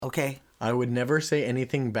Okay? I would never say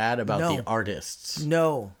anything bad about the artists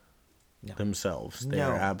No. themselves. They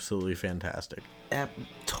are absolutely fantastic.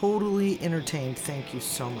 Totally entertained. Thank you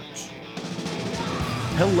so much.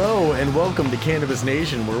 Hello and welcome to Cannabis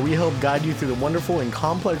Nation, where we help guide you through the wonderful and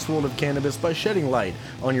complex world of cannabis by shedding light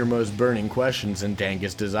on your most burning questions and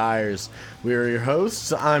dankest desires. We are your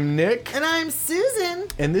hosts. I'm Nick. And I'm Susan.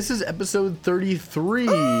 And this is episode 33.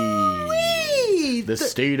 Ooh-wee! The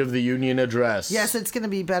State of the Union Address. Yes, it's going to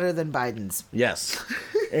be better than Biden's. Yes.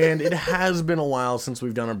 And it has been a while since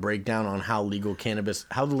we've done a breakdown on how the legal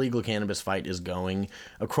cannabis fight is going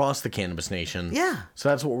across the Cannabis Nation. Yeah. So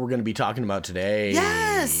that's what we're going to be talking about today.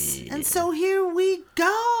 Yes. And so here we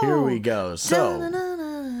go. Here we go. So,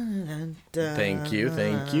 thank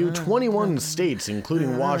you. 21 states,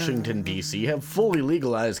 including Washington, D.C., have fully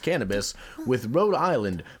legalized cannabis, with Rhode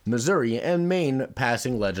Island, Missouri, and Maine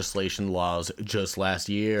passing legislation laws just last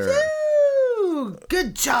year.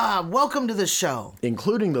 Good job. Welcome to the show.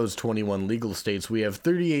 Including those 21 legal states, we have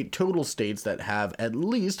 38 total states that have at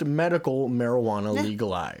least medical marijuana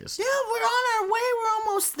legalized. Yeah, we're on our way. We're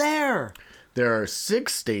almost there. There are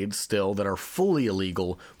 6 states still that are fully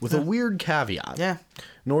illegal, with a weird caveat. Yeah.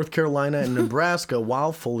 North Carolina and Nebraska,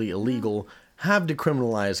 while fully illegal, have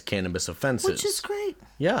decriminalized cannabis offenses. Which is great.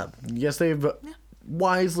 Yeah. Yes, they've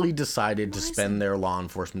wisely decided to spend their law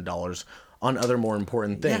enforcement dollars on other more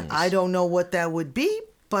important things. Yeah, I don't know what that would be,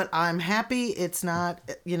 but I'm happy it's not,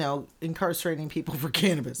 incarcerating people for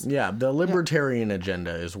cannabis. Yeah, the libertarian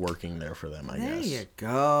agenda is working there for them, I guess. There you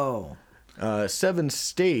go. 7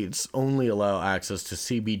 states only allow access to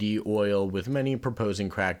CBD oil, with many proposing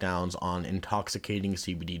crackdowns on intoxicating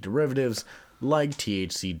CBD derivatives like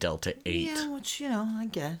THC Delta 8. Yeah, which, I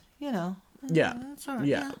get, Yeah. That's all right.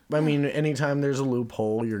 Yeah. I mean, anytime there's a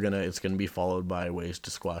loophole, it's gonna be followed by ways to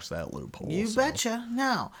squash that loophole. You betcha.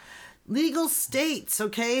 Now, legal states,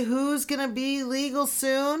 okay? Who's gonna be legal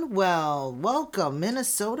soon? Well, welcome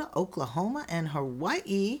Minnesota, Oklahoma, and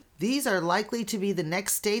Hawaii. These are likely to be the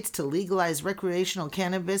next states to legalize recreational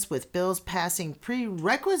cannabis, with bills passing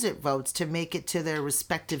prerequisite votes to make it to their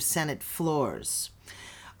respective Senate floors.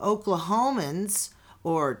 Oklahomans,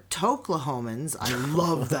 or Toklahomans, I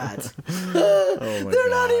love that. They're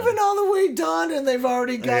not even all the way done, and they've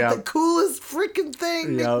already got the coolest freaking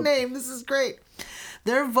nickname. This is great.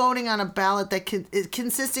 They're voting on a ballot that is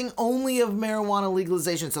consisting only of marijuana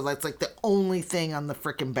legalization. So that's like the only thing on the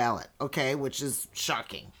freaking ballot, okay? Which is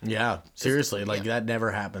shocking. Yeah, seriously. That never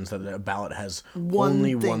happens, that a ballot has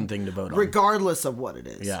only one thing to vote on. Regardless of what it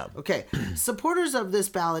is. Yeah. Okay. Supporters of this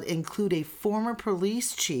ballot include a former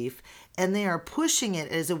police chief, and they are pushing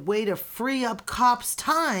it as a way to free up cops'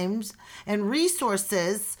 times and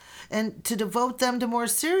resources and to devote them to more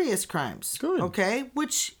serious crimes. Good. Okay?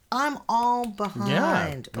 Which I'm all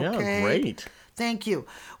behind. Yeah, okay? Great. Thank you.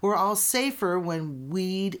 We're all safer when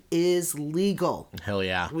weed is legal. Hell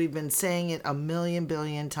yeah. We've been saying it a million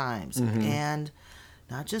billion times. Mm-hmm. And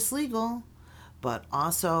not just legal, but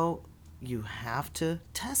also you have to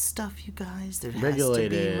test stuff, you guys. There has to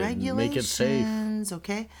be regulations. Make it safe.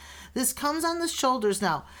 Okay? This comes on the shoulders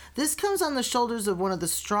of one of the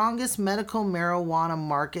strongest medical marijuana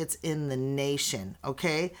markets in the nation,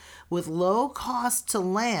 okay? With low cost to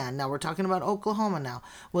land, now we're talking about Oklahoma now,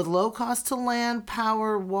 with low cost to land,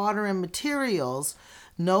 power, water, and materials,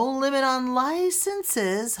 no limit on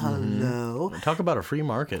licenses, hello. Talk about a free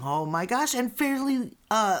market. Oh my gosh, and fairly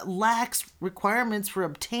lax requirements for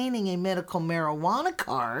obtaining a medical marijuana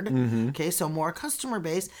card. Okay, so more customer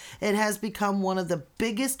base. It has become one of the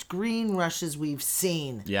biggest green rushes we've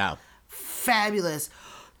seen. Yeah. Fabulous.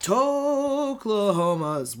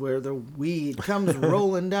 Oklahoma's where the weed comes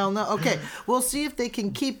rolling down the... Okay, we'll see if they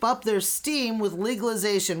can keep up their steam with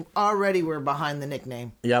legalization. Already we're behind the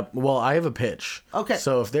nickname. Yep. Well, I have a pitch. Okay.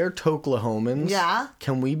 So if they're Toklahomans,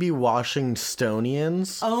 can we be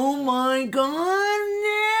Washingtonians? Oh my God,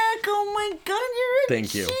 Nick! Oh my God, you're a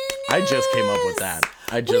Thank you. genius. I just came up with that.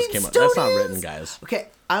 That's not written, guys. Okay,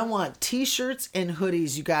 I want t-shirts and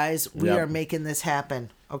hoodies, you guys. We are making this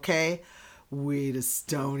happen, okay? Weed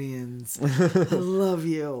Estonians. I love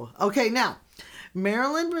you. Okay, now,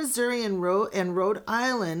 Maryland, Missouri, and Rhode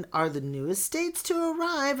Island are the newest states to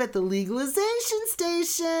arrive at the legalization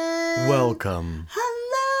station. Welcome.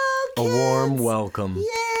 Hello, kids. A warm welcome.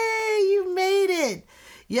 Yay, you made it.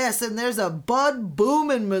 Yes, and there's a bud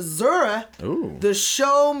boom in Missouri. Ooh. The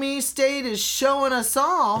show me state is showing us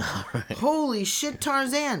all. Right. Holy shit,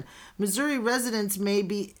 Tarzan. Missouri residents may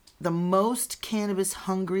be the most cannabis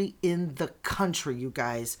hungry in the country, you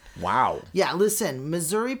guys. Wow. Yeah, listen,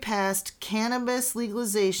 Missouri passed cannabis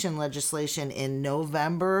legalization legislation in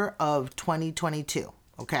November of 2022,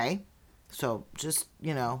 okay? So just,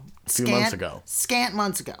 few months ago. Scant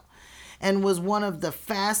months ago. And was one of the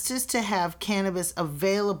fastest to have cannabis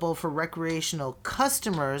available for recreational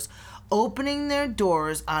customers, opening their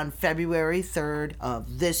doors on February 3rd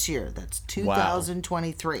of this year. That's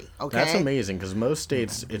 2023. Wow. Okay. That's amazing because most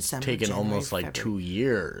states it's December, taken January, almost like February. 2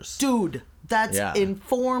 years. Dude, that's in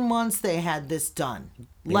 4 months they had this done.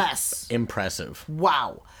 Less. Impressive.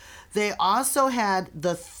 Wow. They also had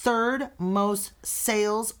the third most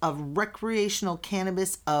sales of recreational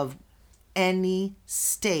cannabis of any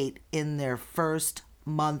state in their first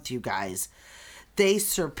month, you guys. They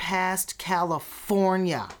surpassed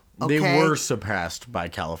California. Okay? They were surpassed by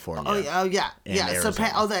California. Oh yeah.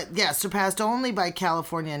 Arizona. Surpassed only by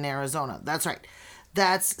California and Arizona. That's right.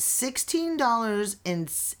 That's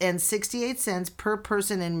 $16.68 per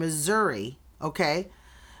person in Missouri, okay?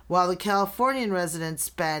 While the Californian residents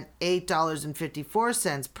spent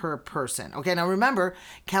 $8.54 per person. Okay, now remember,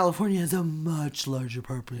 California has a much larger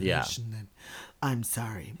population than... I'm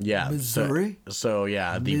sorry. Yeah. Missouri? So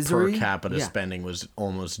the Missouri? per capita spending was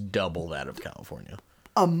almost double that of California.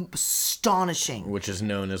 Astonishing. Which is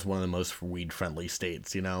known as one of the most weed-friendly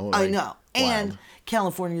states, I know. And wild.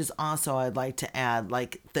 California is also, I'd like to add,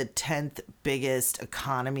 like the 10th biggest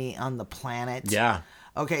economy on the planet. Yeah.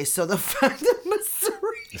 Okay, so the fact that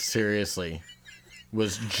Missouri... Seriously.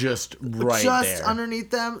 Was just right there. Just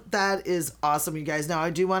underneath them. That is awesome, you guys. Now, I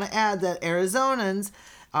do want to add that Arizonans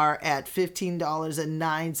are at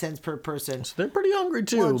 $15.09 per person. So they're pretty hungry,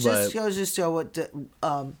 too. Well, but... goes to show what...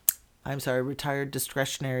 I'm sorry, retired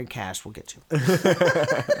discretionary cash will get you.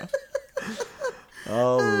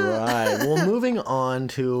 All right. Well, moving on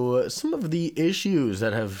to some of the issues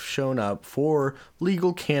that have shown up for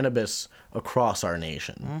legal cannabis across our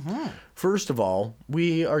nation. Mm-hmm. First of all,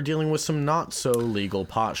 we are dealing with some not so legal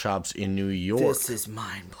pot shops in New York. This is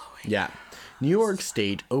mind-blowing. Yeah. New York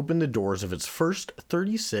State opened the doors of its first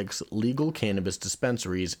 36 legal cannabis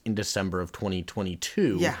dispensaries in December of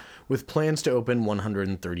 2022, with plans to open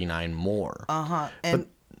 139 more. And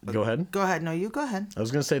go ahead. Go ahead. No, you go ahead. I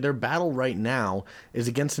was going to say their battle right now is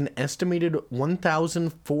against an estimated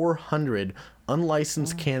 1,400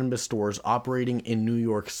 unlicensed cannabis stores operating in New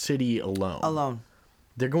York City alone.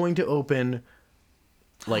 They're going to open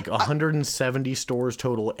like 170 stores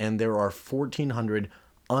total, and there are 1,400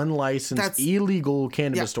 unlicensed illegal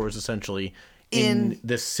cannabis stores essentially in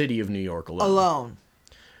the city of New York alone.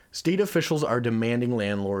 State officials are demanding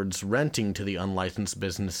landlords renting to the unlicensed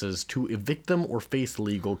businesses to evict them or face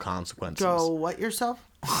legal consequences. Go what yourself?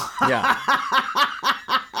 Yeah.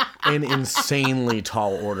 An insanely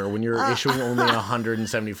tall order when you're issuing only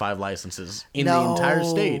 175 licenses in the entire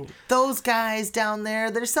state. Those guys down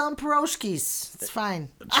there, they're selling pierogies. It's fine.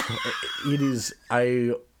 It is...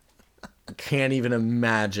 I can't even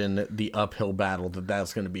imagine the uphill battle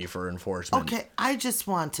that's going to be for enforcement. Okay, I just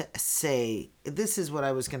want to say, this is what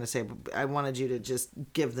I was going to say, but I wanted you to just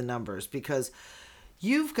give the numbers, because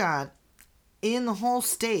you've got, in the whole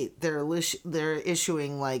state, they're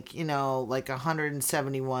issuing like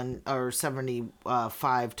 171 or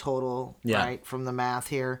 75 total, right, from the math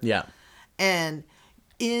here. Yeah. And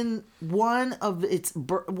in one of its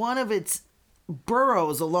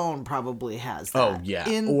boroughs alone probably has that. Oh, yeah.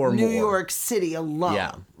 In or New more. York City alone.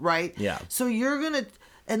 Yeah. Right? Yeah. So you're going to...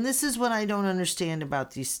 And this is what I don't understand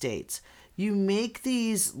about these states. You make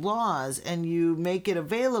these laws and you make it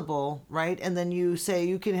available, right? And then you say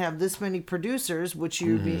you can have this many producers, which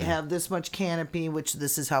you have this much canopy, which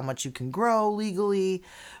this is how much you can grow legally,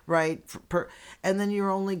 right? And then you're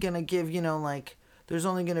only going to give, there's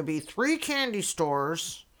only going to be 3 candy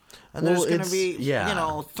stores... And there's going to be,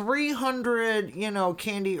 300,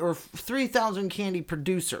 candy or 3,000 candy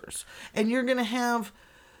producers. And you're going to have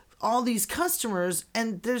all these customers,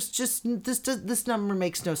 and there's just, this number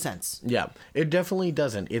makes no sense. Yeah, it definitely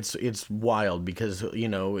doesn't. It's wild because,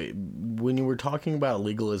 when you were talking about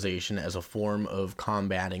legalization as a form of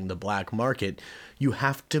combating the black market, you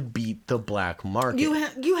have to beat the black market.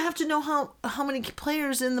 You have to know how many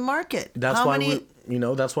players in the market. That's why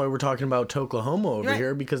we're talking about Oklahoma over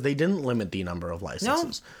here, because they didn't limit the number of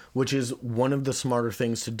licenses, which is one of the smarter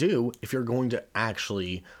things to do if you're going to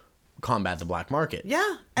actually combat the black market.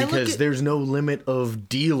 Yeah. Because there's no limit of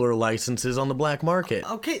dealer licenses on the black market.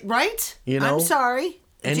 Okay, right? I'm sorry.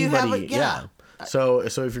 Anybody, So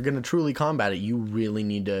if you're going to truly combat it, you really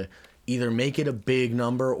need to either make it a big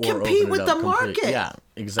number or compete open it with up the completely. market. Yeah,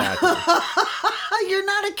 exactly. You're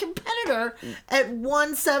not a competitor at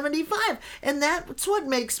 175. And that's what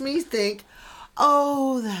makes me think,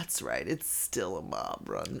 oh, that's right. It's still a mob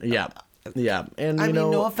run. Yeah. Yeah. And I mean,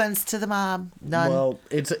 no offense to the mob. None. Well,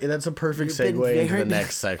 that's a perfect segue into the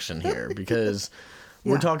next section here, because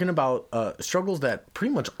We're talking about struggles that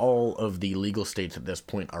pretty much all of the legal states at this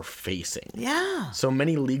point are facing. Yeah. So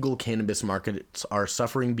many legal cannabis markets are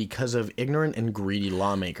suffering because of ignorant and greedy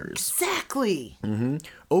lawmakers. Exactly.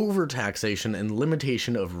 Overtaxation and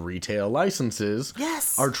limitation of retail licenses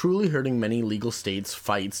are truly hurting many legal states'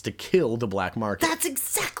 fights to kill the black market. That's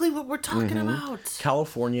exactly what we're talking about.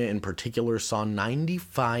 California, in particular, saw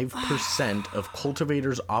 95% of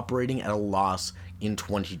cultivators operating at a loss in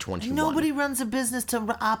 2021. Nobody runs a business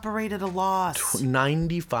to operate at a loss.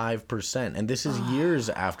 95%. And this is years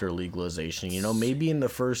after legalization. You know, maybe in the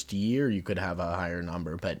first year you could have a higher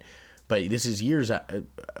number, but this is years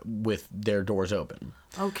with their doors open.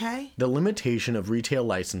 Okay. The limitation of retail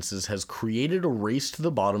licenses has created a race to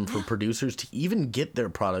the bottom for producers to even get their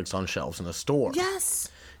products on shelves in a store. Yes.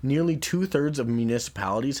 Nearly 2/3 of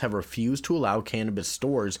municipalities have refused to allow cannabis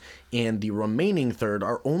stores, and the remaining third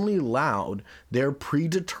are only allowed their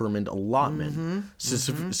predetermined allotment.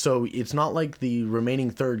 So it's not like the remaining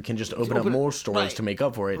third can just open up more stores to make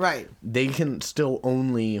up for it. Right. They can still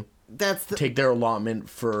only take their allotment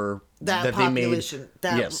for that population,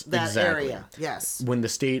 they made. that exactly. Area. Yes. When the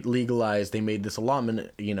state legalized, they made this allotment,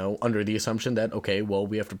 you know, under the assumption that, okay, well,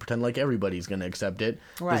 we have to pretend like everybody's going to accept it.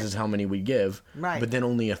 Right. This is how many we give. Right. But then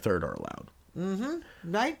only a third are allowed.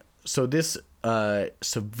 Right. So this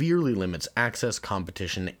severely limits access,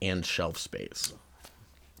 competition, and shelf space.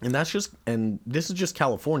 And this is just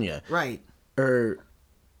California. Right.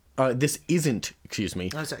 This isn't,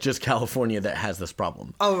 just California that has this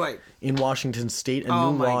problem. Oh, right. In Washington state, a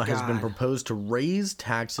new law has been proposed to raise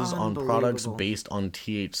taxes on products based on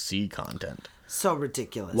THC content. So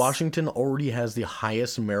ridiculous. Washington already has the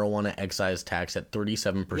highest marijuana excise tax at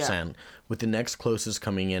 37%, with the next closest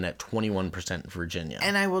coming in at 21% in Virginia.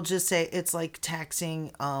 And I will just say, it's like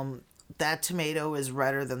taxing, that tomato is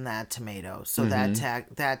redder than that tomato. So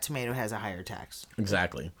that tomato has a higher tax.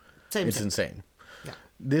 Exactly. It's insane. Yeah.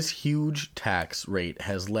 This huge tax rate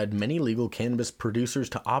has led many legal cannabis producers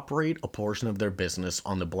to operate a portion of their business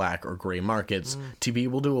on the black or gray markets to be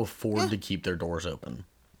able to afford to keep their doors open.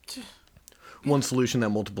 One solution that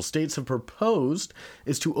multiple states have proposed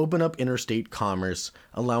is to open up interstate commerce,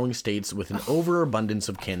 allowing states with an overabundance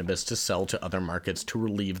of cannabis to sell to other markets to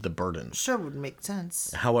relieve the burden. Sure, would make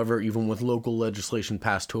sense. However, even with local legislation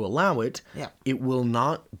passed to allow it, it will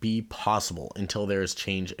not be possible until there is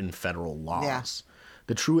change in federal laws. Yeah.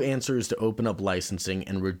 The true answer is to open up licensing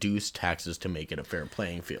and reduce taxes to make it a fair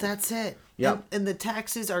playing field. That's it. Yep. And the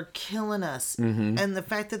taxes are killing us. And the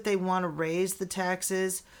fact that they want to raise the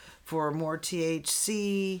taxes for more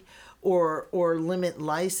THC or limit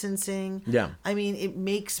licensing. Yeah. I mean, it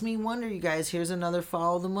makes me wonder, you guys, here's another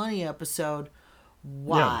Follow the Money episode.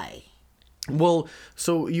 Why? Yeah. Well,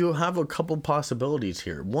 so you have a couple possibilities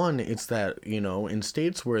here. One, it's that, you know, in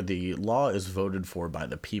states where the law is voted for by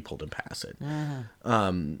the people to pass it,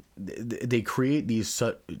 they create these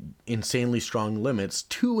insanely strong limits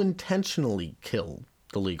to intentionally kill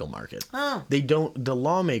the legal market. Oh. The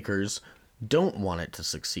lawmakers don't want it to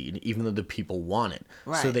succeed, even though the people want it.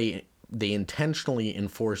 Right. So they intentionally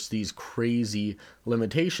enforce these crazy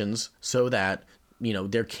limitations so that, you know,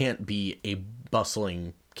 there can't be a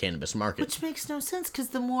bustling cannabis market. Which makes no sense, because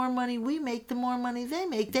the more money we make, the more money they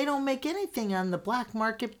make. They don't make anything on the black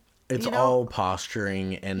market. It's all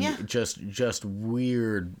posturing and just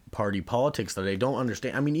weird party politics that I don't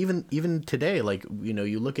understand. I mean, even today, like, you know,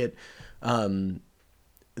 you look at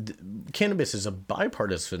cannabis is a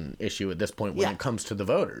bipartisan issue at this point when it comes to the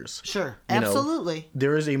voters. Sure, You know, absolutely.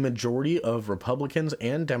 there is a majority of Republicans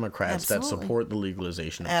and Democrats that support the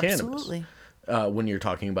legalization of cannabis. When you're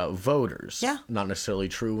talking about voters. Yeah. Not necessarily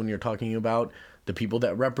true when you're talking about the people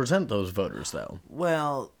that represent those voters, though.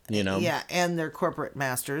 Well, you know? Yeah, and their corporate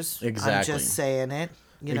masters. Exactly. I'm just saying it.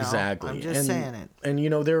 You know, exactly. I'm just saying it. And, you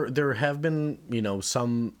know, there have been, you know,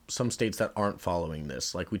 some states that aren't following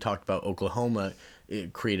this. Like we talked about Oklahoma,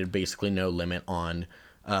 it created basically no limit on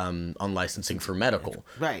licensing for medical.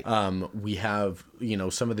 Right. We have, you know,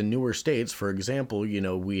 some of the newer states, for example, you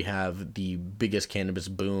know, we have the biggest cannabis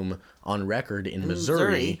boom on record in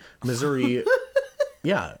Missouri. Missouri,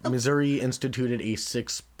 Missouri instituted a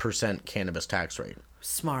 6% cannabis tax rate.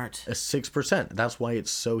 Smart. A 6%. That's why it's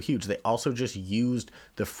so huge. They also just used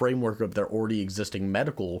the framework of their already existing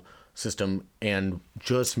medical system and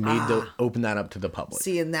just made open that up to the public.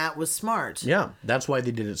 See, and that was smart. Yeah, that's why they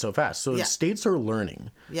did it so fast. So states are learning.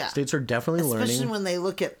 Yeah. States are definitely learning. Especially when they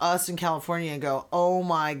look at us in California and go, oh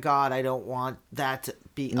my God, I don't want that to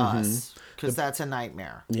be us. because that's a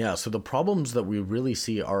nightmare. Yeah, so the problems that we really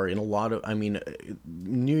see are in a lot of, I mean,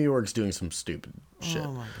 New York's doing some stupid shit.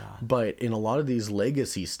 Oh my God. But in a lot of these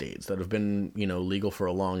legacy states that have been, legal for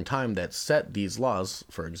a long time that set these laws,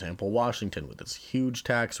 for example, Washington with its huge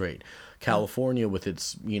tax rate, California with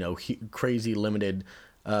its, crazy limited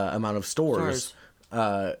amount of stores.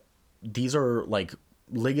 These are like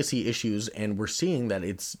legacy issues, and we're seeing that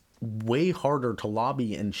it's way harder to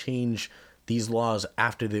lobby and change these laws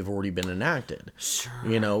after they've already been enacted. Sure.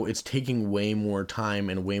 It's taking way more time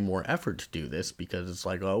and way more effort to do this because it's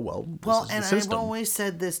like, oh, well, this is the and system. I've always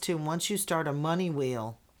said this too. Once you start a money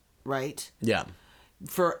wheel, right? Yeah.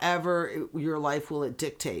 Forever, your life will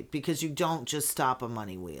dictate, because you don't just stop a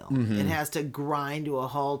money wheel. Mm-hmm. It has to grind to a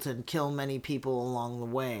halt and kill many people along the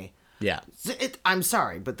way. Yeah. I'm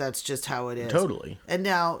sorry, but that's just how it is. Totally. And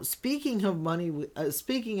now, speaking of money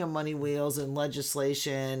wheels and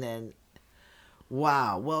legislation and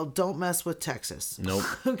wow, well, don't mess with Texas. Nope.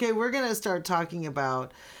 Okay, we're gonna start talking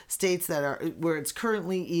about states that are where it's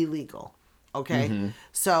currently illegal. Okay, Mm-hmm.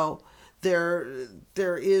 so there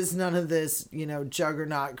is none of this,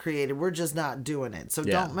 juggernaut created. We're just not doing it. So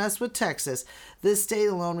don't mess with Texas. This state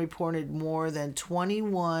alone reported more than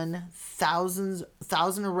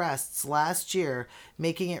 21,000 arrests last year,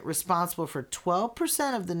 making it responsible for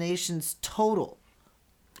 12% of the nation's total.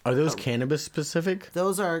 Are those cannabis specific?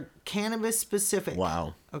 Those are cannabis specific.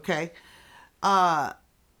 Wow. Okay.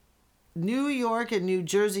 New York and New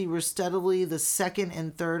Jersey were steadily the second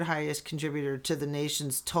and third highest contributor to the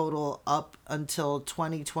nation's total up until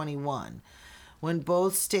 2021, when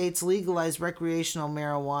both states legalized recreational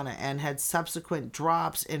marijuana and had subsequent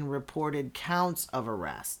drops in reported counts of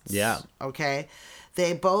arrests. Yeah. Okay.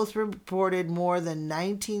 They both reported more than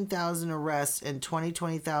 19,000 arrests in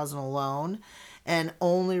 2020,000 alone, and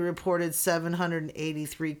only reported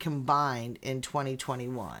 783 combined in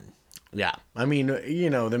 2021. Yeah. I mean,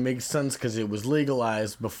 that makes sense because it was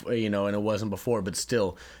legalized before, and it wasn't before, but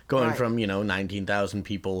still going Right. from, 19,000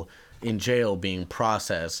 people in jail being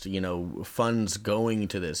processed, funds going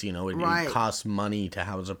to this, Right. it costs money to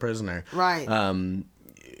house a prisoner. Right.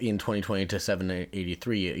 In 2020 to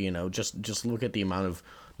 783, just look at the amount of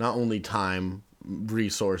not only time,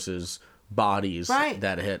 resources, bodies Right.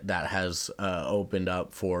 that has opened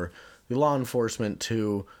up for the law enforcement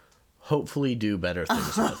to hopefully do better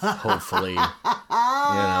things with. Hopefully,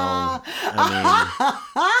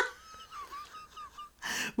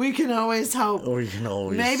 We can always hope. we can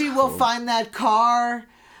always Maybe we'll hope. find that car.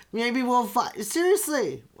 Maybe we'll find...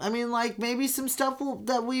 Seriously. I mean, like, maybe some stuff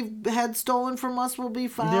that we've had stolen from us will be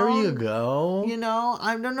found. There you go.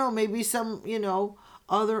 I don't know. Maybe some,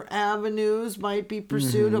 other avenues might be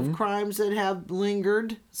pursued of crimes that have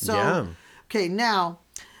lingered. So, Yeah. okay, now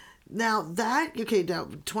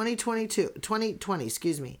 2020,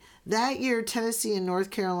 excuse me. That year, Tennessee and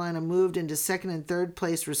North Carolina moved into second and third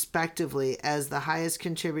place, respectively, as the highest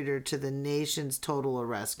contributor to the nation's total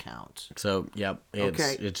arrest count. So, yep,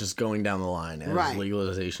 it's just going down the line as Right.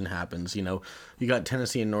 legalization happens. You got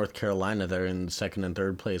Tennessee and North Carolina there in second and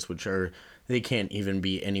third place, which they can't even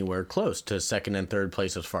be anywhere close to second and third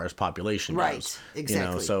place as far as population goes. Right,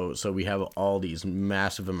 exactly. So we have all these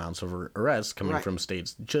massive amounts of arrests coming Right. from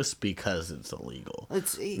states just because it's illegal.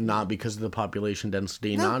 It's Not because of the population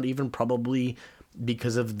density, not even probably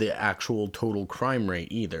because of the actual total crime rate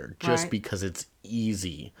either, just Right. because it's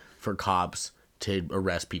easy for cops to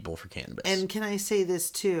arrest people for cannabis. And can I say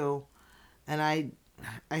this too? And I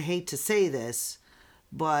hate to say this,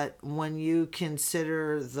 but when you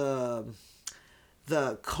consider the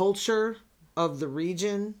culture of the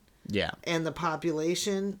region yeah. and the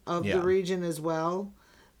population of Yeah. the region as well,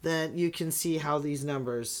 then you can see how these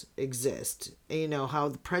numbers exist. How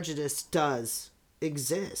the prejudice does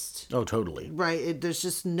exist. Oh, totally. Right? There's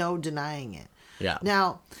just no denying it. Yeah.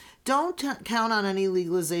 Now, don't count on any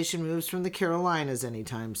legalization moves from the Carolinas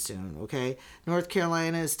anytime soon, okay? North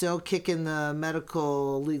Carolina is still kicking the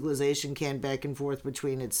medical legalization can back and forth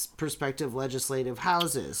between its prospective legislative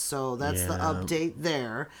houses. So that's the Yeah. update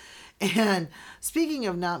there. And speaking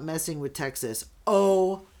of not messing with Texas,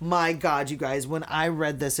 oh my God, you guys, when I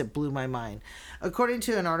read this, it blew my mind. According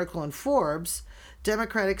to an article in Forbes,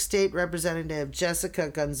 Democratic State Representative Jessica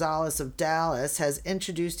Gonzalez of Dallas has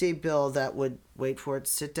introduced a bill that would, wait for it,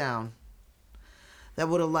 sit down, that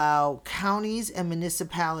would allow counties and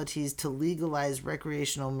municipalities to legalize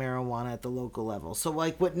recreational marijuana at the local level. So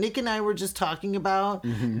like what Nick and I were just talking about,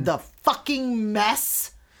 the fucking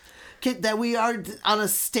mess that we are on a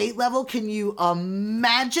state level, can you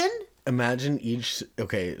imagine? Imagine each.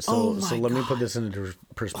 Okay, Oh so my let me put this into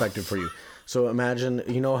perspective for you. So imagine,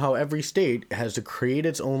 you know, how every state has to create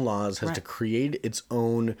its own laws, has Right. to create its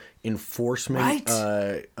own enforcement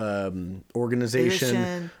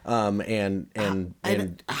organization, and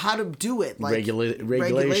how to do it, like regulation,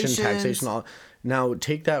 regulations. taxation, all. Now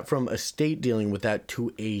take that from a state dealing with that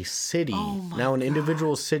to a city. Now an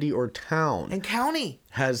individual city or town and county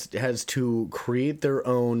has to create their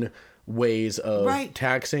own ways of Right.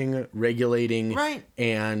 taxing, regulating, Right.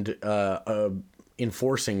 and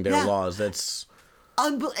enforcing their Yeah. laws. That's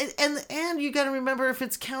and you got to remember, if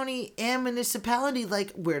it's county and municipality,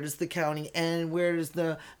 like where does the county and where does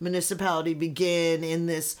the municipality begin in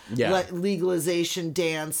this legalization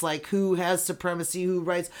dance? Like who has supremacy, who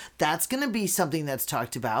writes? That's going to be something that's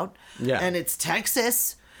talked about. Yeah. And it's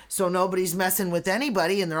Texas, so nobody's messing with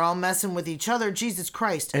anybody and they're all messing with each other. Jesus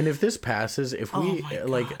Christ. And if this passes, if we my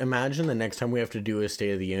like imagine the next time we have to do a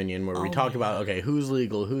State of the Union where we talk about okay, who's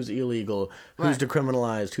legal, who's illegal, who's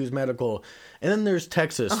decriminalized, who's medical, and then there's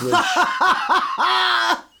Texas, which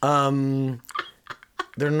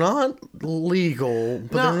they're not legal,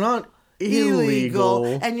 but they're not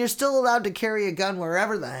illegal. And you're still allowed to carry a gun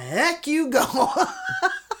wherever the heck you go.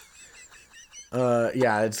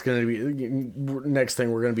 Yeah, it's gonna be next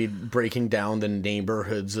thing. We're gonna be breaking down the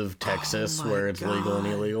neighborhoods of Texas where it's legal and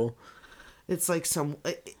illegal. It's like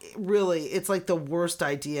really, it's like the worst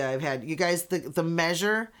idea I've had. You guys, the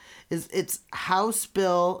measure it's House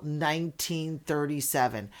Bill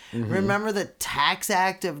 1937. Remember the Tax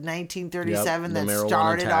Act of 1937 Yep, the that Marijuana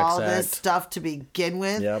started Tax all this Act. stuff to begin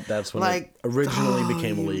with? Yep, that's when it originally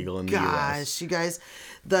became illegal in the U.S. Gosh, you guys,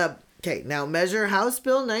 okay, now measure House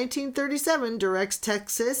Bill 1937 directs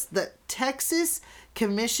the Texas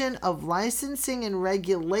Commission of Licensing and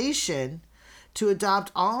Regulation to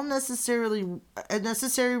adopt all necessary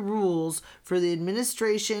rules for the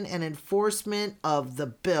administration and enforcement of the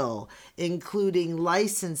bill, including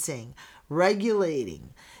licensing,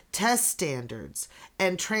 regulating, test standards,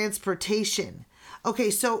 and transportation. Okay,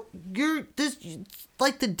 so you're this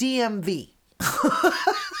like the DMV.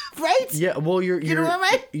 Right? Yeah, well, you're know what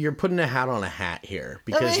I mean? you're putting a hat on a hat here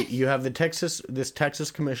because Okay. you have this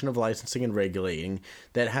Texas Commission of Licensing and Regulating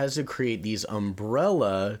that has to create these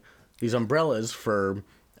umbrellas for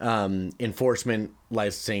enforcement,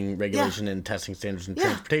 licensing, regulation, and testing standards and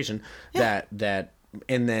transportation. That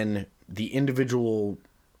and then the individual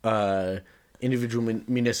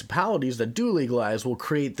municipalities that do legalize will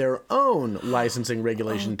create their own licensing,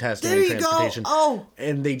 regulation, testing, there and you go. transportation. Oh.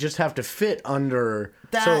 And they just have to fit under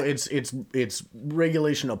That- so it's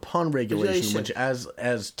regulation upon regulation, which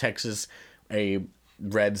as Texas, a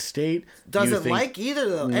red state, Doesn't like either of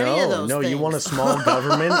those. Any of those no, things. you want a small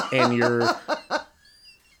government, and you're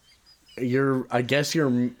I guess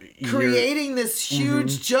you're creating this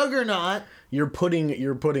huge juggernaut. You're putting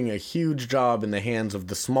a huge job in the hands of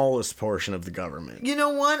the smallest portion of the government. You know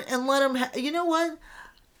what? And let them. You know what?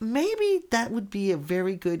 Maybe that would be a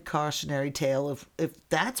very good cautionary tale if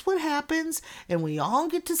that's what happens, and we all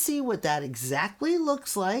get to see what that exactly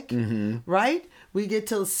looks like. Right? We get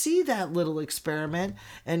to see that little experiment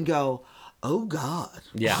and go, "Oh God."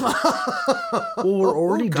 Yeah. Well, we're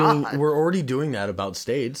already doing that about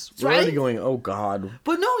states. We're already Right? going, "Oh God."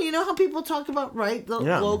 But no, you know how people talk about, right? The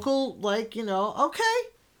local, like, okay,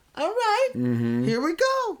 all right, here we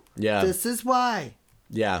go. Yeah. This is why.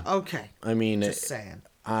 Yeah. Okay. I mean, Just saying.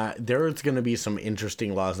 there's going to be some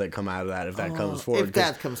interesting laws that come out of that if that comes forward. If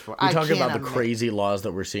that comes forward. We I talk can't about the imagine. crazy laws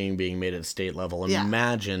that we're seeing being made at state level. Yeah.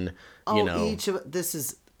 Imagine, this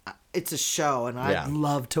is, it's a show, and Yeah. I'd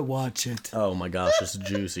love to watch it. Oh my gosh, it's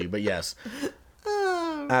juicy. But yes,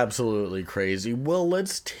 absolutely crazy. Well,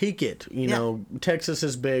 let's take it. Texas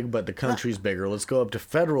is big, but the country's bigger. Let's go up to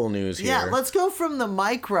federal news here. Yeah, let's go from the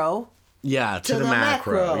micro. Yeah, to the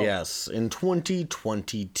macro. Yes. In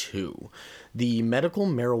 2022, the Medical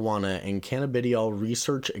Marijuana and Cannabidiol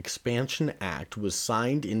Research Expansion Act was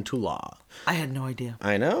signed into law. I had no idea.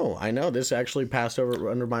 I know. This actually passed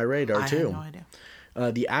under my radar, too. I had no idea.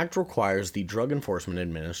 The act requires the Drug Enforcement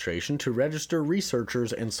Administration to register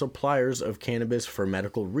researchers and suppliers of cannabis for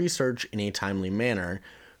medical research in a timely manner,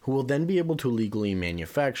 who will then be able to legally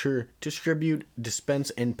manufacture, distribute, dispense,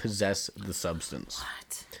 and possess the substance.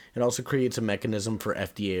 What? It also creates a mechanism for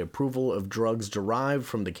FDA approval of drugs derived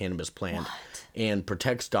from the cannabis plant and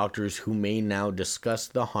protects doctors who may now discuss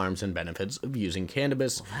the harms and benefits of using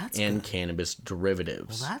cannabis and cannabis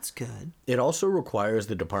derivatives. Well, that's good. It also requires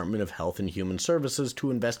the Department of Health and Human Services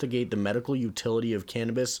to investigate the medical utility of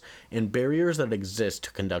cannabis and barriers that exist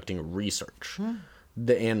to conducting research.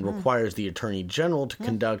 And requires the Attorney General to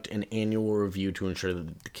conduct an annual review to ensure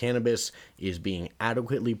that the cannabis is being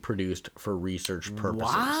adequately produced for research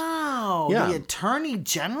purposes. Wow. Wow. Yeah. The Attorney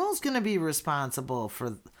General's going to be responsible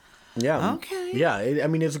for... Yeah. Okay. Yeah. I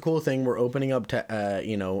mean, it's a cool thing. We're opening up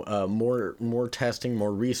to, more testing,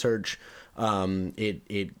 more research.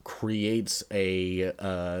 It creates a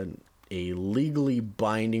legally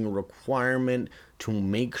binding requirement to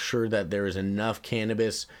make sure that there is enough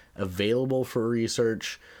cannabis available for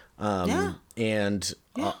research. And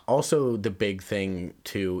also the big thing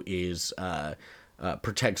too is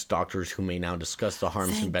protects doctors who may now discuss the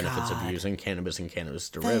harms and benefits of using cannabis and cannabis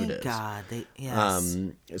derivatives. Thank God. Yes.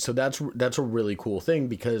 So that's a really cool thing,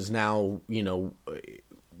 because now,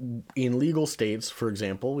 in legal states, for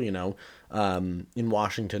example, in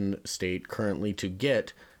Washington state currently, to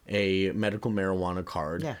get a medical marijuana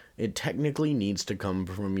card, it technically needs to come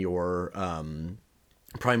from your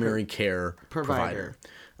primary care provider.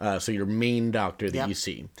 So your main doctor that you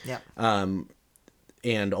see. Yep.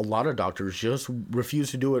 And a lot of doctors just refuse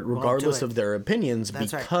to do it regardless of their opinions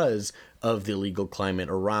because of the legal climate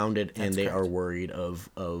around it, and they are worried of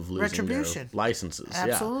losing their licenses.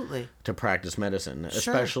 Absolutely. To practice medicine,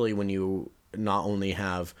 especially when you not only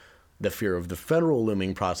have the fear of the federal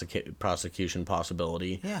looming prosecution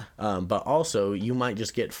possibility, but also you might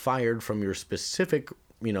just get fired from your specific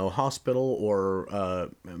hospital or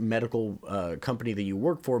medical company that you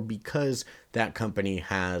work for, because that company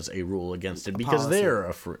has a rule against it, because they're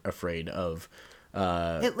afraid of...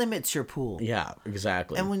 it limits your pool. Yeah,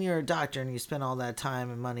 exactly. And when you're a doctor and you spend all that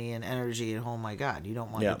time and money and energy, and oh my God, you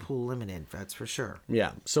don't want your pool limited, that's for sure.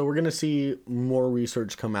 Yeah, so we're going to see more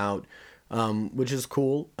research come out, which is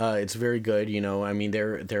cool. It's very good. I mean,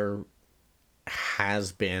 there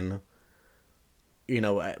has been...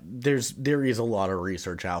 there is a lot of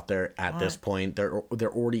research out there at this point. There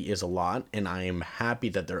already is a lot, and I am happy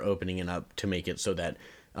that they're opening it up to make it so that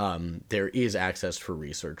there is access for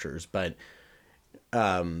researchers. But,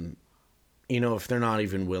 if they're not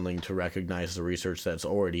even willing to recognize the research that's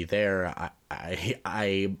already there,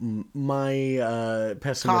 my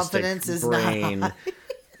pessimistic brain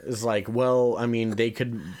is like, well, I mean, they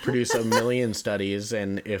could produce 1 million studies,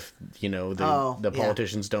 and if the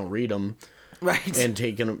politicians don't read them. Right. And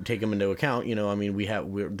take them into account. I mean,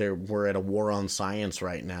 we're at a war on science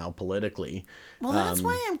right now politically. Well, that's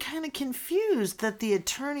why I'm kind of confused that the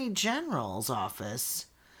Attorney General's office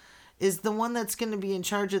is the one that's going to be in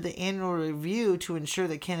charge of the annual review to ensure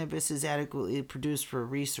that cannabis is adequately produced for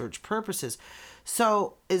research purposes.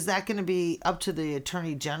 So is that going to be up to the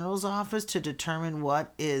Attorney General's office to determine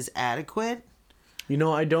what is adequate?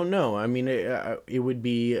 I don't know. I mean, it would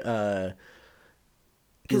be...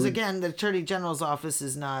 Because again, the Attorney General's office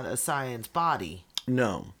is not a science body.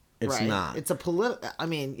 No, it's not. It's a political... I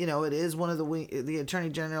mean, it is one of the Attorney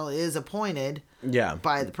General is appointed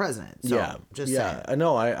by the president. So, just saying.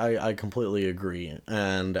 No, I completely agree.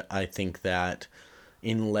 And I think that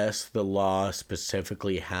unless the law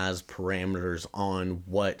specifically has parameters on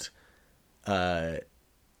what,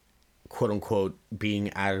 quote-unquote,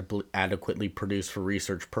 being adequately produced for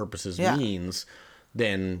research purposes means,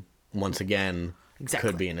 then, once again...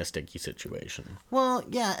 Could be in a sticky situation. Well,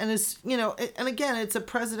 yeah, and it's and again, it's a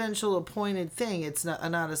presidential appointed thing. It's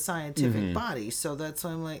not a scientific body, so that's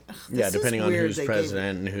why I'm like, depending on who's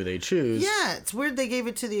president and who they choose. Yeah, it's weird they gave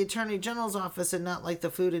it to the Attorney General's office and not like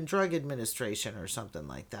the Food and Drug Administration or something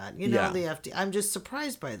like that. The FDA. I'm just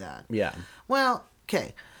surprised by that. Yeah. Well,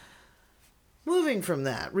 okay. Moving from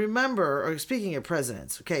that, speaking of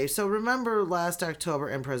presidents, so remember last October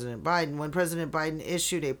and President Biden, when President Biden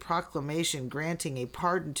issued a proclamation granting a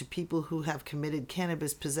pardon to people who have committed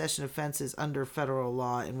cannabis possession offenses under federal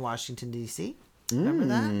law in Washington, D.C.? Remember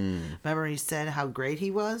that? Remember he said how great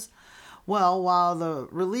he was? Well, while the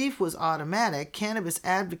relief was automatic, cannabis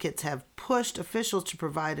advocates have pushed officials to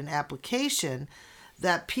provide an application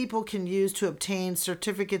that people can use to obtain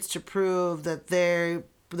certificates to prove that their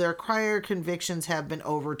prior convictions have been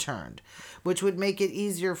overturned, which would make it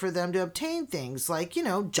easier for them to obtain things like,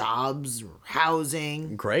 jobs,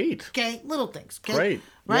 housing. Great. Okay, little things. Okay? Great.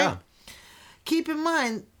 Right? Yeah. Keep in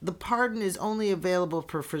mind, the pardon is only available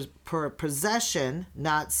for possession,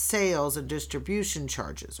 not sales and distribution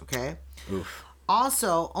charges, okay? Oof.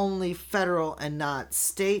 Also, only federal and not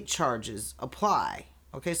state charges apply.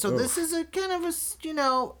 Okay, so this is a kind of a,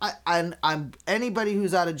 I'm anybody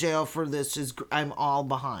who's out of jail for this I'm all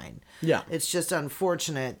behind. Yeah, it's just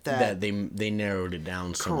unfortunate that they narrowed it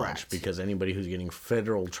down so much, because anybody who's getting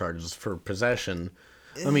federal charges for possession,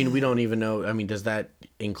 I mean, we don't even know. I mean, does that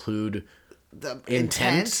include the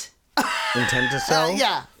intent to sell?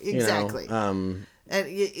 Yeah, exactly. And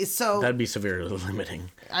so that'd be severely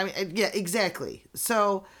limiting. I mean, yeah, exactly.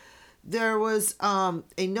 So there was a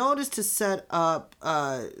notice set up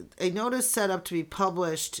to be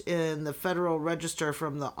published in the Federal Register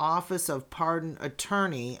from the Office of Pardon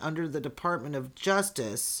Attorney under the Department of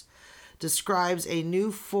Justice, describes a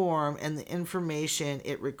new form and the information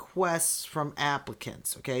it requests from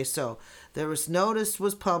applicants. Okay, so notice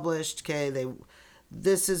was published. Okay,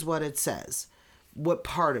 this is what it says. What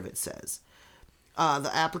part of it says?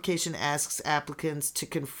 The application asks applicants to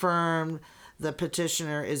confirm the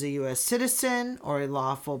petitioner is a U.S. citizen or a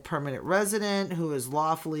lawful permanent resident who is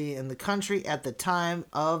lawfully in the country at the time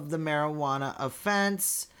of the marijuana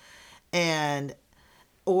offense,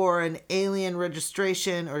 or an alien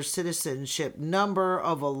registration or citizenship number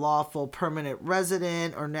of a lawful permanent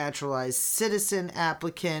resident or naturalized citizen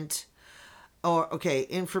applicant, or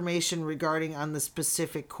information regarding on the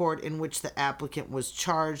specific court in which the applicant was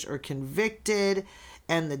charged or convicted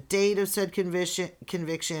and the date of said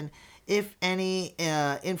conviction, if any,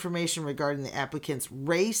 information regarding the applicant's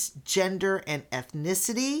race, gender, and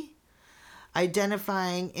ethnicity,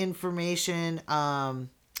 identifying information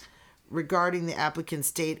regarding the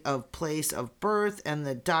applicant's date of place of birth, and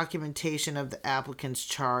the documentation of the applicant's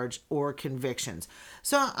charge or convictions.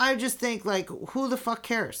 So I just think, like, who the fuck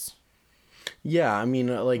cares? Yeah, I mean,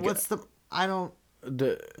 like...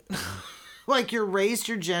 like your race,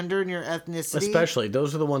 your gender, and your ethnicity. Especially,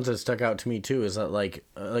 those are the ones that stuck out to me, too, is that,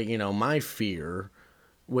 my fear,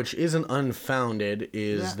 which isn't unfounded,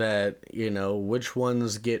 is that, which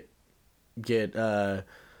ones get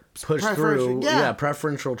pushed through,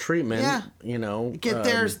 preferential treatment, get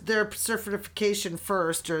their certification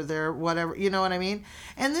first, or their whatever, you know what I mean?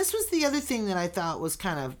 And this was the other thing that I thought was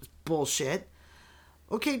kind of bullshit.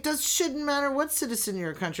 Okay, shouldn't matter what citizen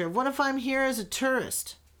you're a country of. What if I'm here as a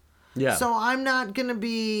tourist? Yeah. So I'm not going to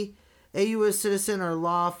be a U.S. citizen or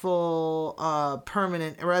lawful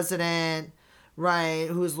permanent resident, right,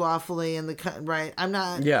 who's lawfully in the country, right? I'm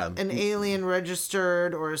not an alien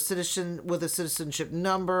registered or a citizen with a citizenship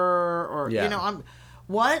number, or, I'm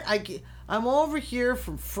over here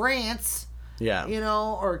from France,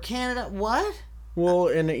 or Canada. What? Well,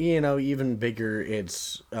 and, even bigger,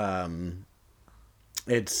 it's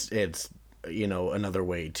another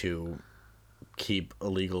way to keep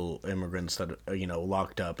illegal immigrants that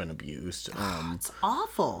locked up and abused. It's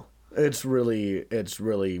awful. It's really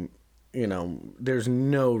there's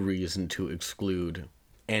no reason to exclude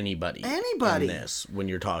anybody in this when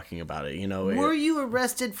you're talking about it. Were you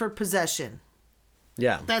arrested for possession?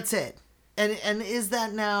 Yeah, that's it. And is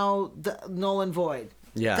that now null and void?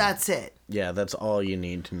 Yeah, that's it. Yeah, that's all you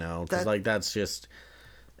need to know, because that's just.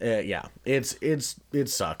 It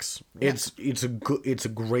sucks. Yeah. It's a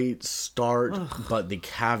great start, but the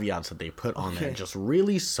caveats that they put on there just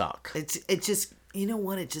really suck. It just, you know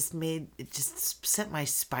what? It just set my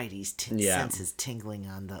spidey's senses tingling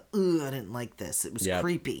on the. I didn't like this. It was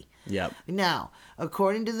creepy. Yep. Now,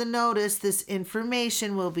 according to the notice, this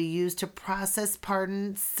information will be used to process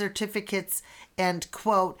pardon certificates and,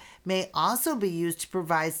 quote, may also be used to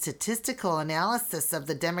provide statistical analysis of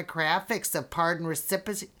the demographics of pardon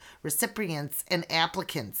recipients and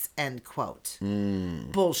applicants, end quote.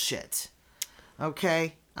 Bullshit.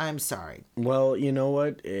 Okay? I'm sorry. Well, you know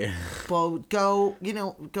what? Well, go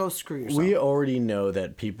screw yourself. We already know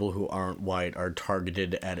that people who aren't white are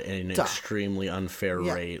targeted at an extremely unfair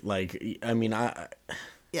rate. Like, I mean,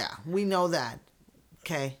 yeah, we know that.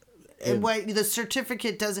 Okay? And the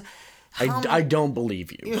certificate doesn't... I don't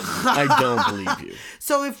believe you. I don't believe you.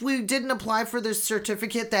 So if we didn't apply for this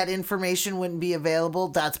certificate, that information wouldn't be available?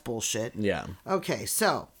 That's bullshit. Yeah. Okay,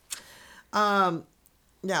 so...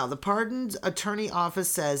 Now, the Pardons Attorney Office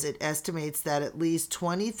says it estimates that at least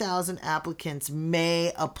 20,000 applicants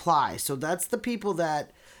may apply. So that's the people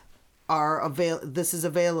that this is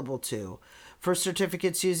available to for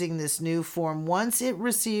certificates using this new form once it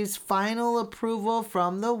receives final approval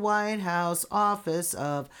from the White House Office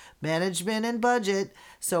of Management and Budget.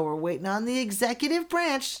 So we're waiting on the executive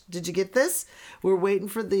branch. Did you get this? We're waiting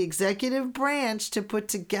for the executive branch to put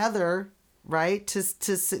together... right,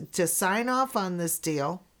 to sign off on this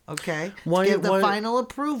deal, okay? To give the final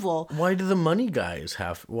approval. Why do the money guys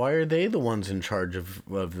why are they the ones in charge of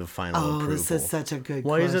the final approval? Oh, this is such a good question.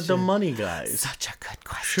 Why is it the money guys? Such a good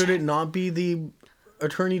question. Should it not be the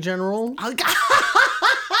Attorney General? I know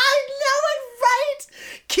it, right?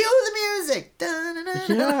 Cue the music.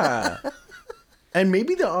 Yeah. And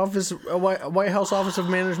maybe the White House Office of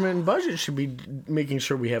Management and Budget should be making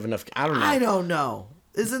sure we have enough. I don't know. I don't know.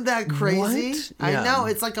 Isn't that crazy? What? I Yeah. know.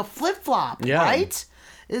 It's like a flip-flop, right?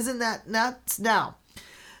 Isn't that nuts? Now,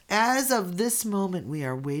 as of this moment, we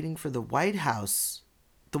are waiting for the White House,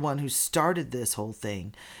 the one who started this whole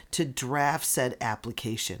thing, to draft said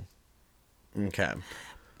application. Okay.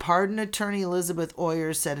 Pardon attorney Elizabeth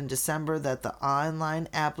Oyer said in December that the online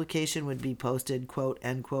application would be posted, quote,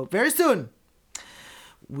 end quote, very soon.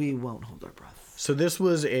 We won't hold our breath. So this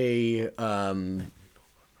was a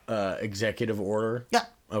executive order? Yeah.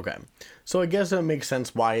 Okay. So I guess that makes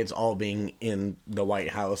sense why it's all being in the White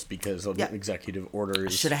House because of the executive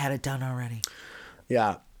orders. Should have had it done already.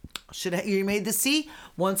 Yeah. You made the C?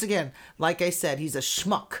 Once again, like I said, he's a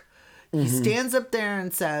schmuck. He stands up there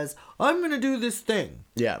and says, I'm going to do this thing.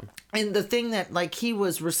 Yeah. And the thing that, like, he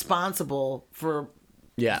was responsible for,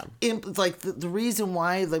 like, the reason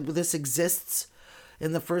why this exists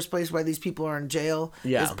in the first place, why these people are in jail,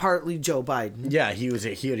 is partly Joe Biden. Yeah, he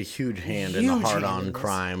had a huge hand in the hard-on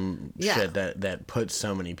crime shit that put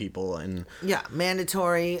so many people in. Yeah,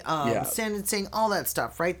 mandatory sentencing, all that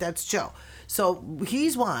stuff, right? That's Joe. So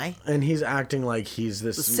he's why. And he's acting like he's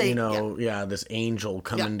this, this angel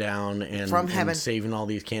coming down and from heaven, and saving all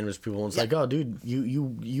these cannabis people. And it's like, oh, dude,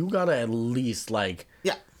 you gotta at least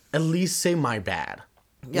at least say my bad.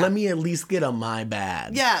 Yeah. Let me at least get a my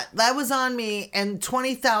bad. Yeah, that was on me, and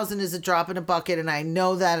 20,000 is a drop in a bucket, and I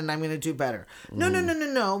know that, and I'm going to do better.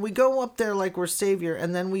 No. We go up there like we're savior,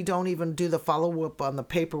 and then we don't even do the follow-up on the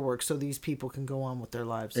paperwork so these people can go on with their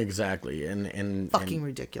lives. Exactly. And fucking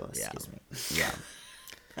ridiculous. Yeah. Excuse me.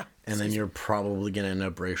 Yeah. And then you're probably going to end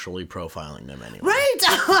up racially profiling them anyway.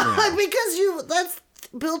 Right? Because that's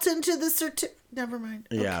built into the certificate. Never mind.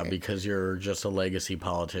 Yeah, okay. Because you're just a legacy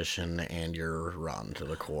politician and you're rotten to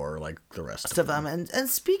the core like the rest of them. And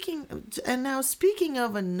speaking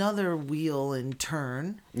of another wheel in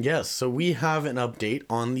turn. Yes, so we have an update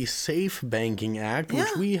on the Safe Banking Act,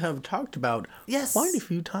 which we have talked about quite a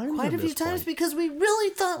few times. Quite a few times because we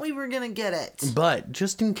really thought we were going to get it. But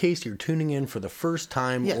just in case you're tuning in for the first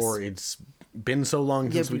time or it's been so long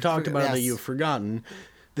since we talked about it that you've forgotten,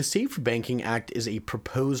 the Safe Banking Act is a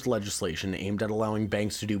proposed legislation aimed at allowing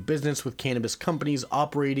banks to do business with cannabis companies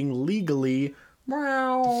operating legally.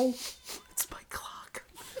 Meow. That's my clock.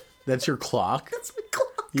 That's your clock? That's my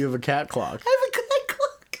clock. You have a cat clock. I have a cat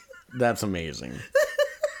clock. That's amazing.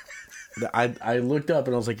 I looked up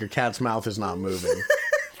and I was like, your cat's mouth is not moving.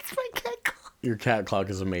 That's my cat clock. Your cat clock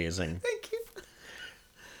is amazing. Thank you.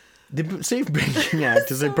 The Safe Banking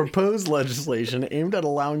Act is a proposed legislation aimed at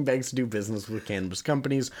allowing banks to do business with cannabis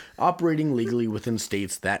companies operating legally within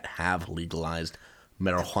states that have legalized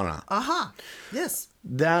marijuana. Yes.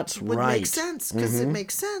 That's Would right. Make sense, because it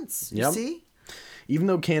makes sense. You see? Even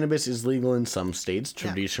though cannabis is legal in some states,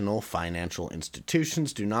 traditional financial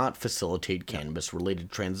institutions do not facilitate cannabis-related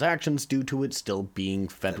transactions due to it still being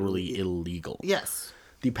federally illegal. Yes.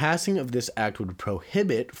 The passing of this act would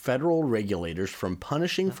prohibit federal regulators from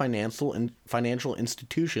punishing financial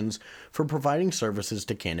institutions for providing services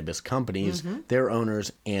to cannabis companies, their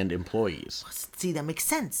owners, and employees. See, that makes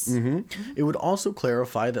sense. It would also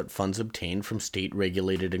clarify that funds obtained from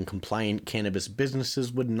state-regulated and compliant cannabis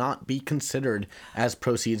businesses would not be considered as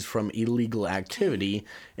proceeds from illegal activity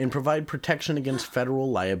and provide protection against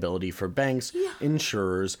federal liability for banks,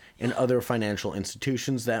 insurers, and other financial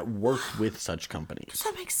institutions that work with such companies.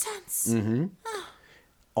 That makes sense.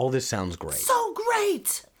 All this sounds great. So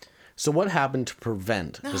great! So what happened to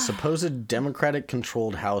prevent the supposed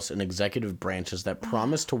Democratic-controlled House and executive branches that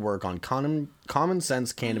promised to work on common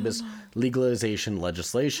sense cannabis legalization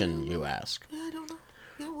legislation, you ask? I don't know.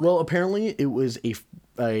 Yeah, well, apparently it was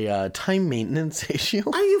a time maintenance issue.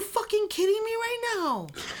 Are you fucking kidding me right now?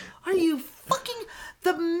 Are you fucking...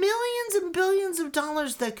 The millions and billions of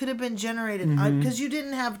dollars that could have been generated because you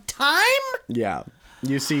didn't have time? Yeah.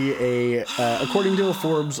 You see, according to a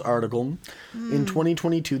Forbes article, in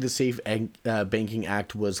 2022, the Safe Banking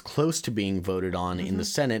Act was close to being voted on in the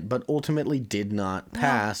Senate, but ultimately did not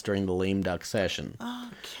pass during the lame duck session.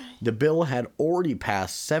 Okay. The bill had already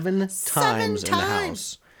passed seven times in the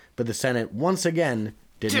House, but the Senate, once again,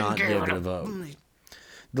 did not give it a vote.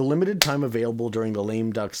 The limited time available during the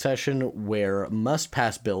lame duck session, where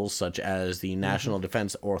must-pass bills such as the National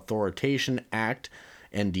Defense Authorization Act,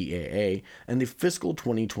 NDAA, and the fiscal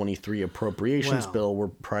 2023 appropriations bill were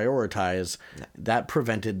prioritized. That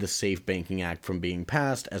prevented the Safe Banking Act from being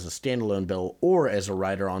passed as a standalone bill or as a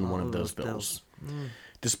rider on one of those bills.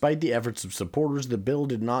 Despite the efforts of supporters, the bill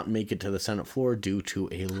did not make it to the Senate floor due to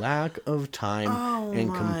a lack of time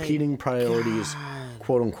and competing priorities,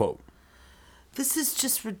 quote-unquote. This is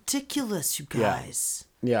just ridiculous, you guys.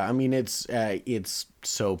 Yeah, I mean, it's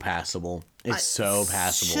so passable. It's so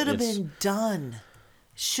passable. Should have been done.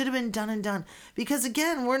 Should have been done and done. Because,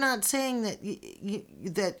 again, we're not saying that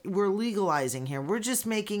that we're legalizing here. We're just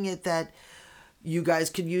making it that you guys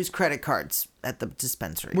could use credit cards at the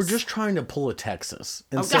dispensaries. We're just trying to pull a Texas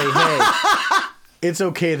and say, hey, It's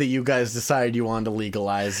okay that you guys decided you wanted to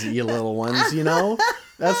legalize, you little ones, you know?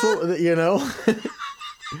 That's what, you know?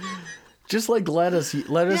 Just like let us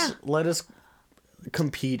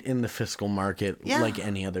compete in the fiscal market like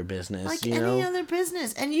any other business. Like you any know? other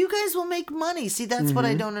business. And you guys will make money. See, that's what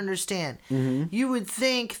I don't understand. You would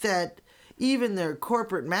think that even their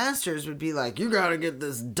corporate masters would be like, you got to get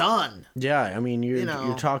this done. Yeah, I mean,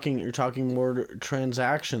 you're talking more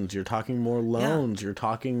transactions, you're talking more loans, you're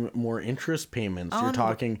talking more interest payments, you're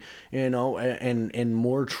talking, and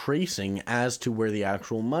more tracing as to where the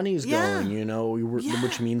actual money's going,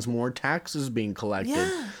 which means more taxes being collected.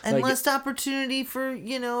 Yeah, and less opportunity for,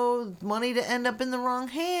 money to end up in the wrong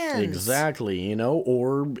hands. Exactly,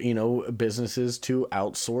 or, businesses to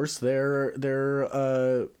outsource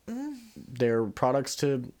their products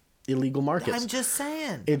to illegal markets. I'm just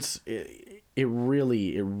saying. It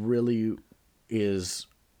really is.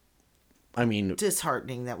 I mean,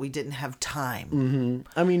 disheartening that we didn't have time.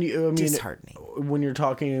 Mm-hmm. I mean, disheartening when you're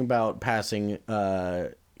talking about passing,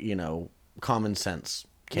 common sense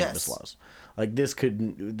cannabis laws. Like this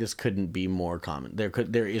couldn't be more common.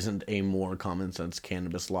 There isn't a more common sense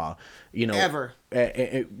cannabis law, ever.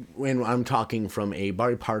 When I'm talking from a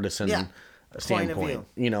bipartisan standpoint,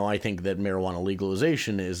 I think that marijuana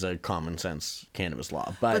legalization is a common sense cannabis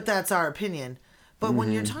law, but that's our opinion. But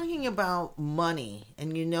when you're talking about money,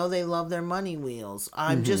 and they love their money wheels,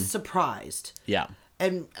 I'm just surprised. Yeah.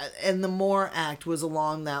 And the MORE Act was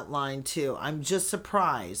along that line too. I'm just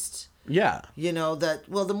surprised. Yeah.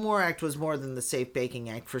 The MORE Act was more than the Safe Baking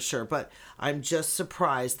Act for sure, but I'm just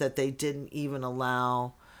surprised that they didn't even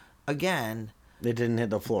allow, again, they didn't hit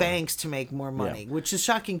the floor. Banks to make more money, which is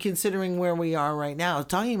shocking considering where we are right now.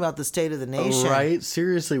 Talking about the state of the nation. Right?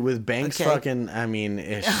 Seriously, with banks fucking, I mean,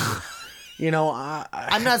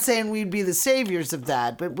 I'm not saying we'd be the saviors of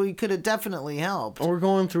that, but we could have definitely helped. We're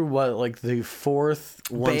going through the fourth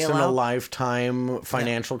once-in-a-lifetime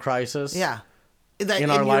financial crisis? Yeah. In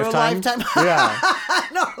our lifetime? Yeah.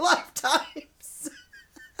 In our lifetimes.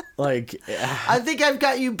 I think I've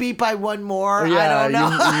got you beat by one more. Yeah, I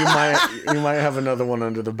don't know. you might have another one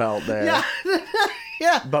under the belt there. Yeah.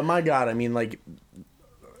 Yeah. But my God, I mean,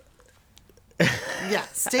 yeah,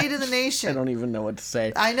 state of the nation. I don't even know what to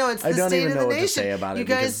say. I know it's the state of the nation. I don't even know what to say about it. You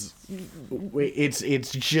guys,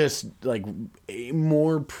 it's just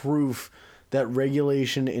more proof that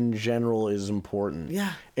regulation in general is important.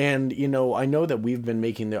 Yeah. And, I know that we've been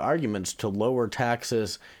making the arguments to lower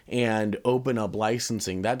taxes and open up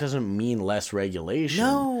licensing. That doesn't mean less regulation.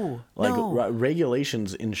 No.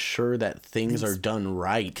 Regulations ensure that things are done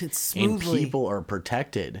right and people are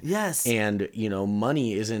protected. Yes. And,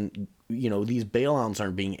 money isn't, these bailouts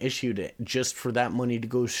aren't being issued just for that money to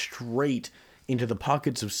go straight into the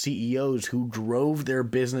pockets of CEOs who drove their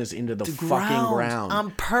business into the fucking ground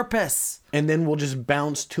on purpose, and then we'll just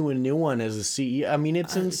bounce to a new one as a CEO. I mean,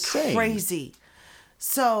 it's insane, crazy.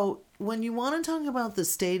 So when you want to talk about the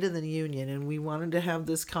State of the Union, and we wanted to have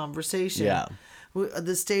this conversation,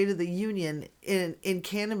 the State of the Union in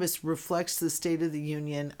cannabis reflects the State of the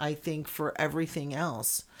Union, I think, for everything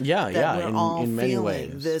else. We're all in many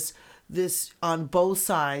ways. This on both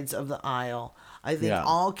sides of the aisle. I think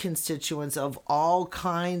all constituents of all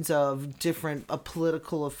kinds of different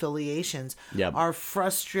political affiliations are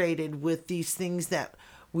frustrated with these things that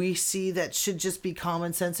we see that should just be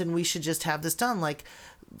common sense, and we should just have this done.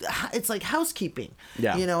 It's like housekeeping.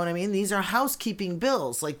 Yeah. You know what I mean? These are housekeeping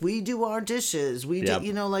bills. We do our dishes. We do,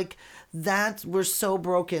 that we're so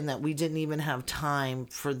broken that we didn't even have time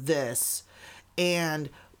for this. And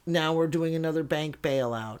now we're doing another bank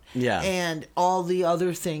bailout. Yeah. And all the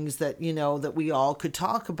other things that, that we all could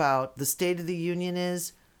talk about. The State of the Union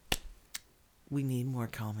is, we need more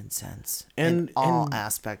common sense in all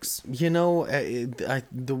aspects. The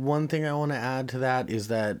one thing I want to add to that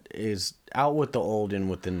is out with the old, in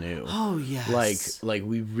with the new. Oh, yes.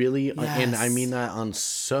 We really, and I mean that on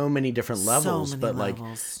so many different levels,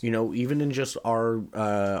 even in just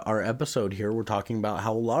our episode here, we're talking about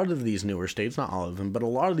how a lot of these newer states, not all of them, but a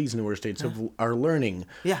lot of these newer states are learning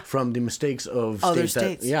from the mistakes of other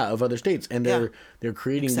states. Of other states. And they're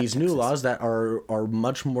creating these new laws that are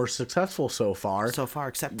much more successful so far.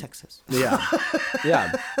 Except Texas. Yeah.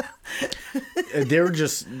 Yeah. They're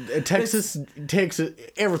just Texas,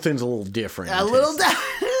 everything's a little different. A little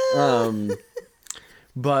different.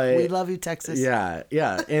 But we love you, Texas. Yeah.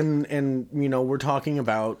 And we're talking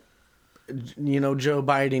about Joe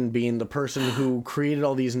Biden being the person who created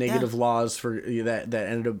all these negative laws for that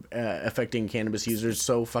ended up affecting cannabis users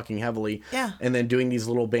so fucking heavily. Yeah. And then doing these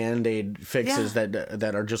little Band-Aid fixes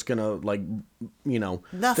that are just gonna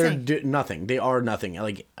nothing. Nothing. They are nothing.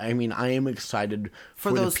 I am excited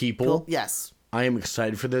for those the people. Yes. I am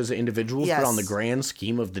excited for those individuals, but on the Yes. grand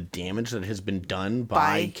scheme of the damage that has been done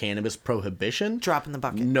by cannabis prohibition, Drop in the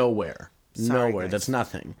bucket. nowhere. Sorry, Nowhere. guys. That's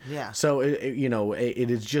nothing. Yeah. So it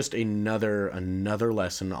is just another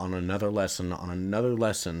lesson on another lesson on another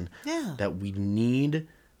lesson. Yeah. That we need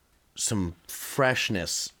some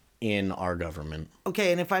freshness in our government.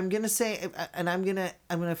 Okay, and if I'm gonna say, and I'm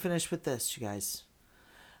gonna finish with this, you guys.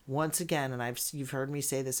 Once again, and you've heard me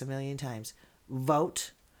say this a million times.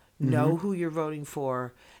 Vote. Know who you're voting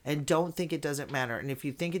for, and don't think it doesn't matter. And if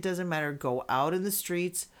you think it doesn't matter, go out in the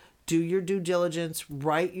streets. Do your due diligence,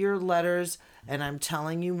 write your letters, and I'm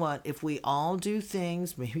telling you what, if we all do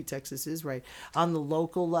things, maybe Texas is right, on the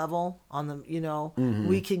local level, on the,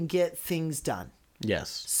 we can get things done.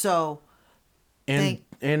 Yes. So, And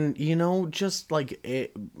just like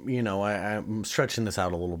it, I'm stretching this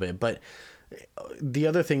out a little bit, but the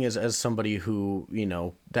other thing is, as somebody who,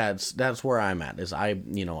 that's where I'm at, is I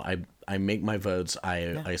make my votes.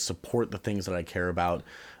 I support the things that I care about.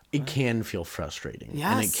 It can feel frustrating.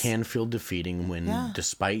 Yes. And it can feel defeating when,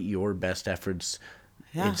 despite your best efforts,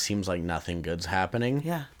 it seems like nothing good's happening.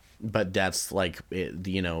 Yeah. But that's like,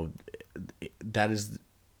 that is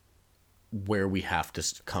where we have to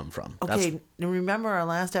come from. Okay, and remember our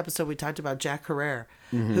last episode we talked about Jack Herrera,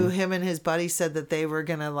 who him and his buddy said that they were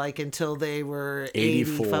gonna until they were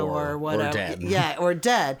 84 or whatever, or dead. Yeah, or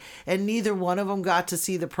dead, and neither one of them got to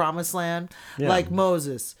see the promised land like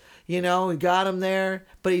Moses. He got him there,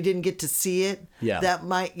 but he didn't get to see it. Yeah, that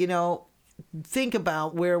might think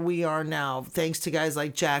about where we are now, thanks to guys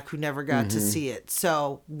like Jack who never got to see it.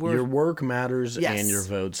 So your work matters and your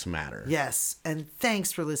votes matter. Yes, and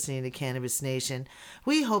thanks for listening to Cannabis Nation.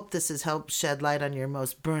 We hope this has helped shed light on your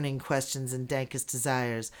most burning questions and dankest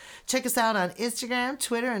desires. Check us out on Instagram,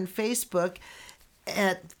 Twitter, and Facebook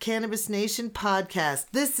at Cannabis Nation Podcast.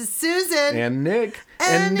 This is Susan. And Nick.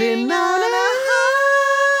 Ending on a high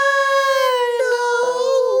note.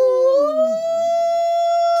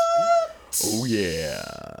 Oh,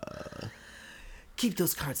 yeah. Keep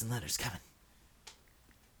those cards and letters coming.